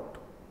plot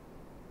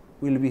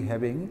will be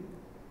having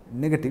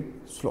negative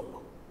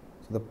slope.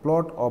 So the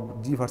plot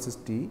of G versus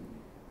T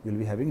will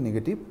be having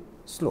negative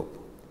slope.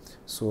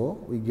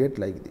 So we get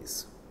like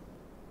this.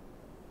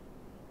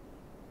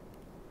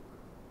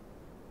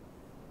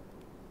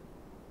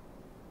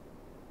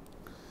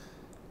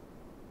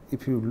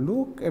 If you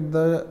look at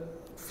the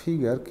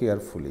figure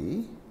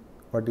carefully,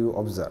 what you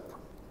observe?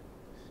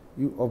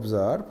 You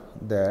observe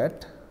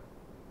that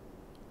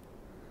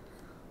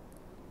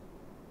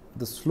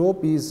the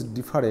slope is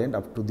different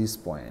up to this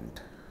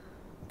point.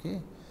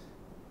 Okay.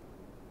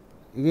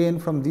 Again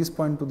from this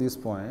point to this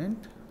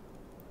point,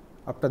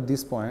 after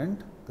this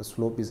point the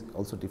slope is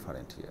also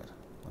different here.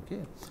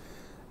 Okay.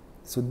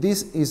 So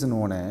this is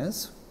known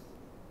as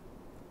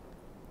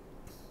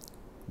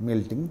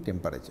melting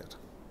temperature.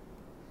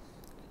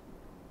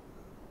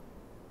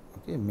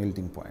 Okay,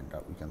 melting point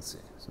we can say.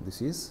 So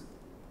this is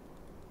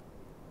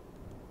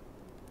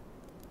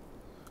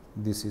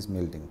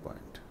melting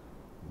point.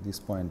 This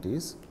point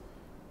is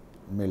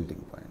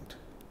melting point,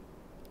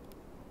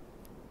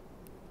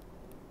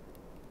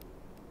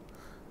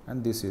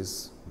 and this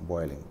is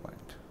boiling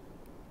point.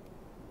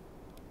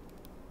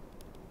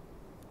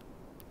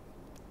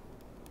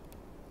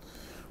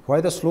 Why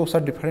the slopes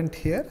are different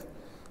here?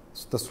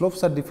 So the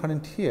slopes are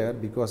different here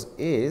because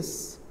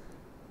S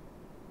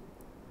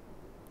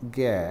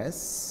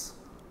gas,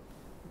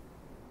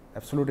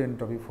 absolute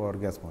entropy for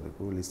gas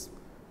molecule is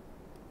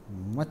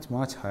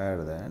much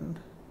higher than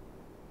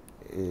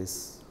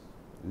S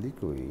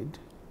liquid,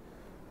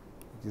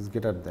 which is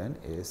greater than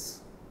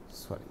S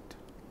solid.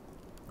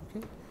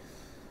 Okay.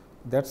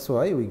 That is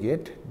why we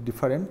get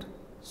different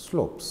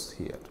slopes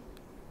here.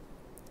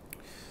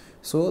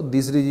 So,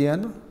 this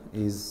region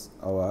is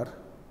our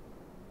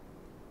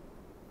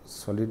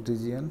solid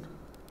region,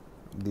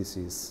 this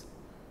is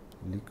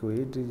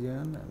liquid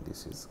region and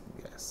this is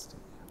gas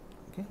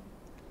region. Okay.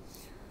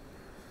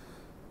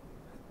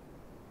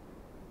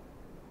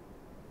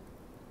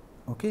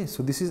 Okay,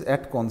 so this is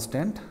at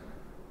constant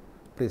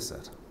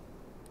pressure.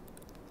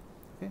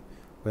 Okay.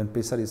 When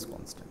pressure is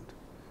constant,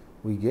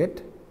 we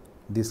get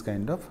this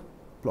kind of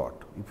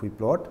plot. If we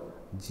plot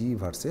G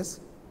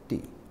versus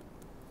T.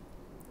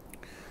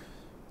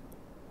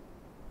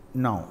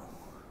 Now,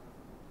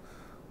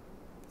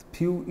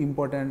 few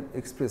important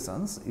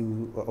expressions.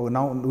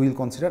 Now we will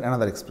consider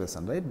another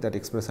expression, right? That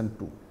expression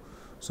 2.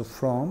 So,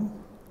 from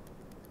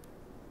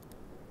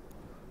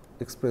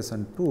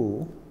expression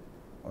 2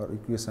 or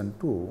equation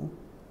 2,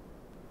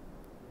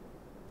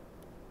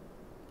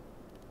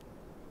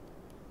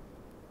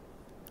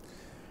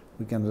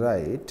 we can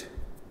write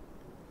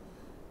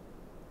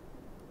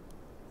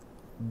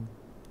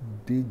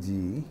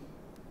dg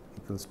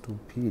equals to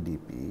v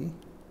dp,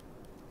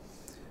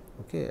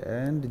 okay,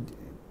 and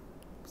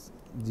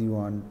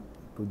g1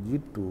 to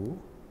g2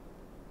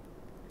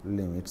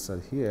 limits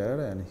are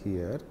here and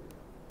here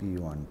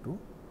p1 to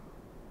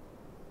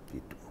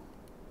p2.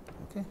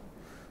 Okay.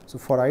 So,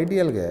 for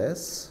ideal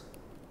gas,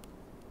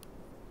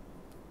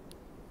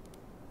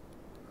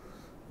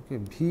 okay,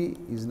 V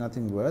is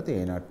nothing but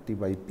nRT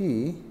by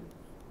P.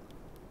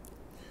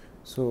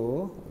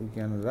 So, we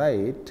can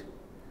write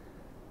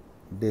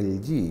del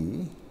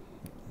G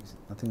is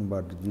nothing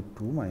but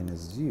G2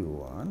 minus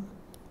G1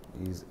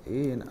 is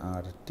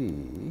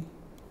nRT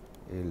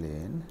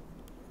ln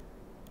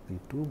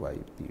P2 by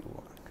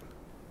P1.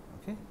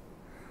 Okay.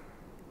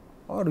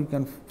 Or we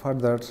can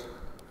further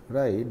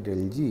write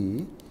del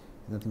G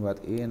is nothing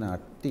but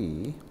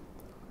nRT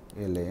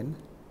ln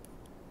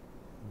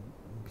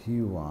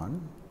V1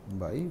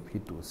 by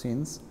V2,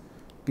 since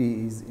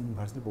P is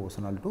inversely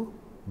proportional to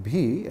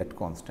V at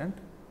constant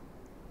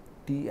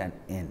T and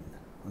N.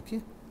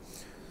 Okay.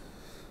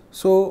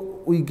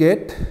 So, we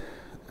get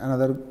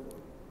another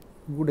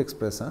good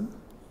expression,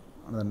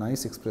 another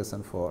nice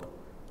expression for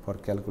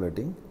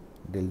calculating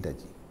delta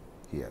G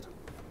here.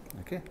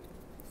 Okay.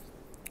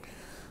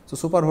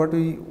 So far what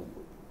we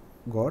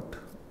got,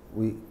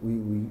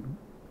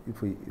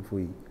 if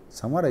we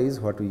summarize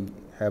what we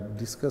have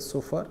discussed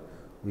so far,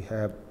 we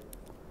have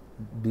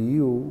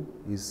du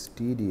is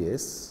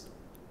TdS,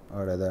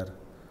 or rather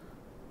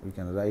we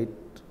can write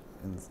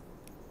in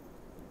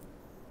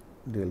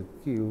del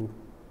Q,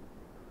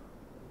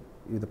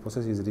 if the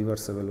process is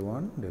reversible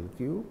one, del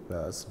Q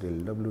plus del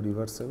W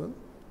reversible.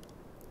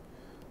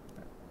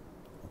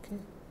 Okay.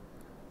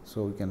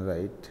 So, we can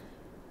write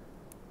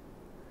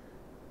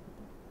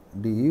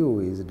du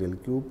is del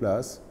Q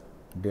plus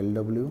del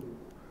W,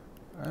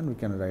 and we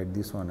can write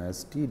this one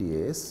as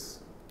TdS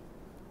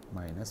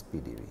minus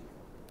PdV.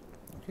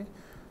 Okay.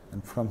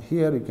 And from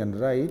here we can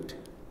write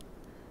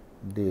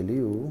del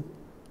U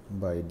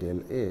by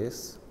del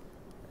S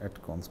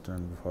at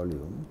constant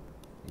volume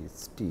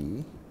is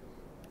T,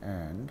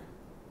 and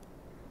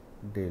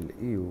del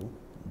U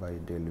by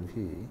del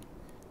V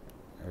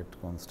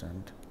at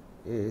constant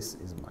S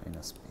is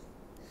minus P.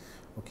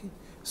 Okay.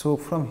 So,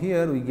 from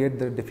here we get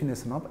the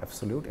definition of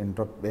absolute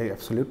entropy,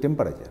 absolute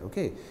temperature.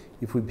 Okay.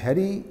 If we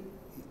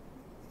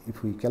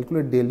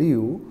calculate del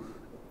U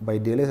by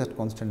del S at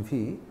constant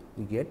V,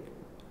 we get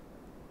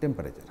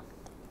temperature.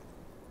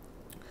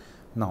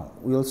 Now,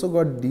 we also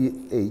got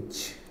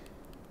dH.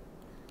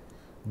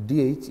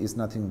 dH is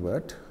nothing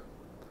but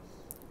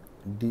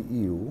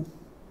du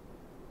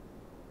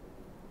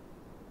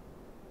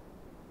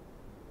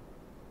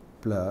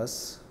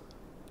plus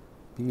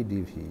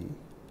PdV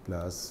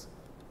plus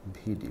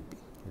VdP,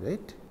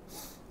 right.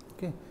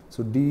 Okay.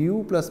 So,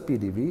 du plus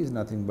PdV is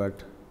nothing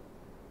but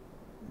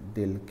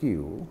del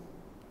Q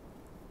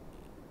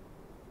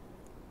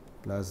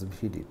plus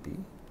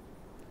VdP,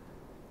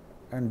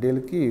 and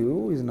del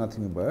Q is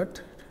nothing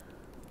but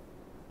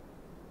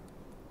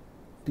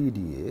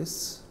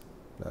TdS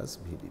plus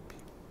VdP.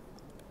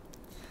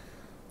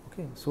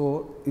 Okay.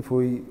 So, if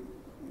we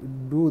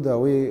do the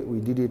way we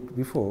did it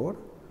before,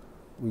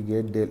 we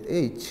get del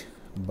H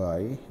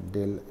by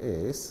del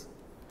S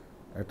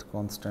at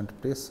constant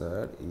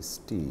pressure is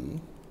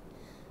T,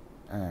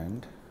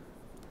 and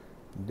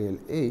del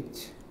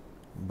H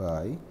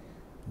by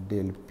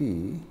del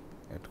P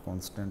at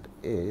constant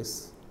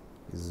S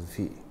is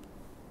V.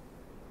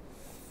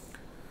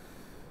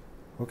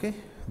 Okay.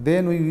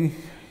 Then we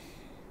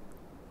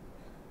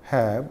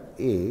have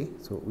A.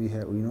 So, we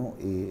know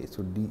A.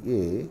 So,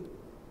 dA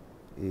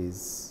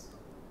is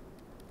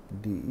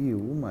du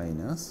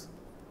minus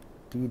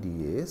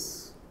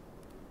TdS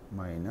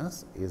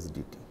minus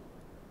SdT,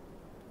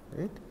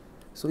 right.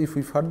 So, if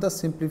we further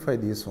simplify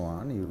this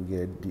one, you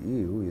get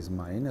du is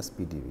minus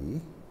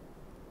PdV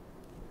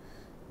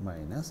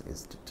minus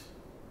SdT.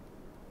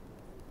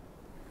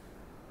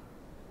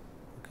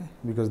 Okay,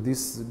 because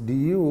this du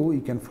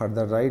you can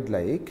further write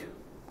like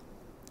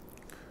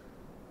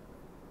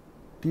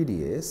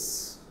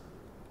TdS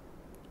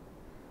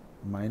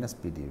minus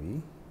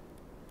PdV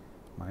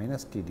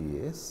minus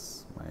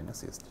TdS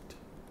minus SdT.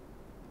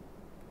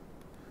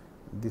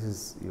 This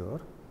is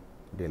your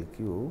del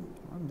Q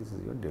and this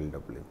is your del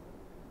W.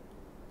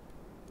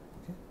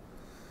 Okay.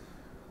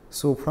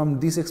 So, from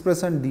this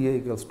expression dA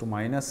equals to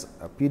minus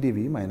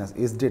PdV minus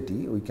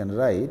SdT, we can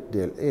write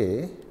del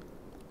A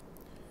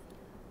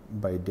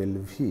by del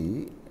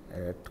V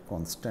at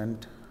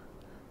constant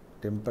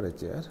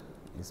temperature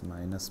is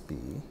minus P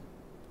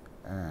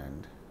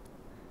and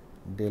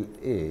del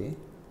A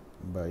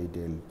by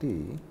del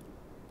T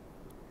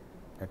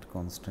at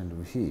constant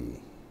V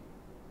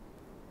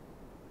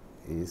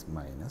is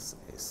minus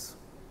S.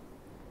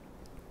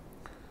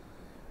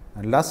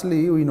 And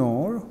lastly, we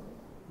know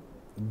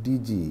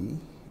dG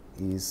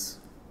is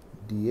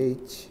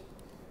dH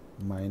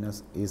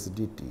minus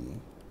SdT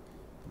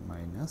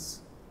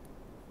minus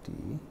T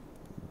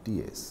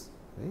ds,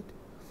 right?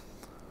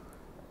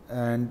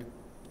 And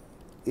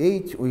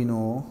H we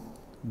know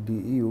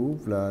du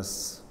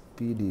plus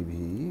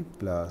PdV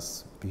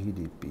plus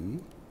PdP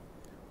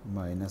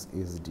minus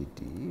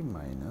SdT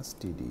minus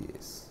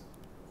TdS,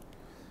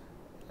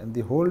 and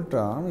the whole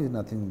term is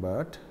nothing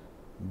but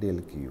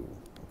del Q,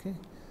 okay,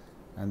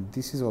 and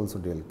this is also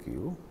del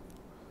Q.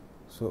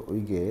 So, we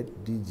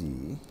get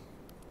dG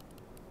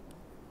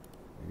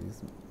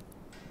is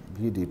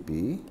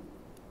VdP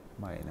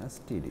minus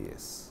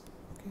TdS.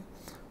 Okay.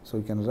 So,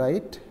 we can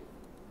write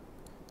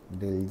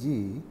del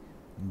G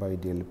by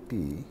del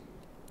P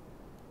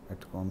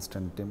at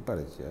constant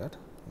temperature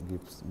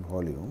gives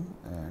volume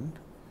and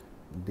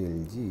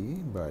del G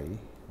by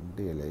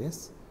del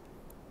S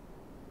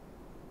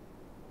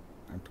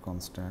at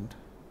constant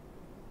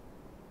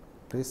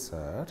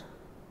pressure,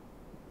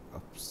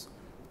 oops,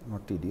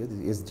 not TdS, this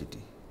is SdT.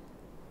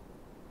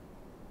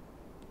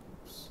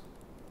 Oops,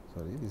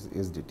 sorry, this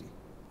is SdT.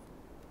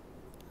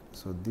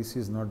 So, this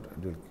is not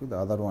del Q, the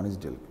other one is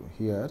del Q.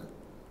 Here,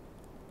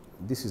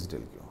 this is del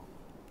Q.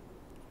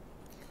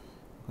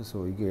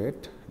 So, we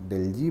get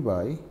del G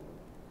by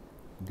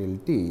del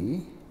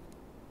T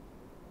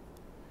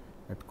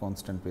at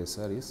constant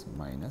pressure is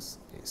minus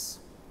S.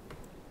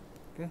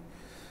 Okay.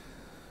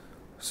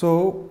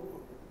 So,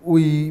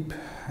 we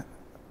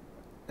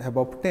have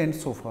obtained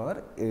so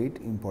far 8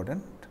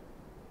 important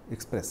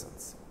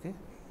expressions. Okay.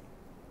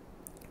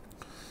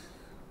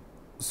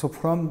 So,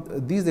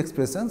 from these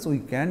expressions we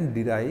can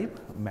derive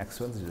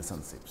Maxwell's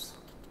relationships.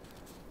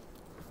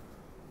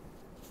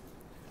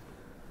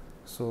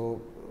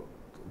 So,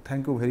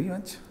 thank you very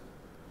much.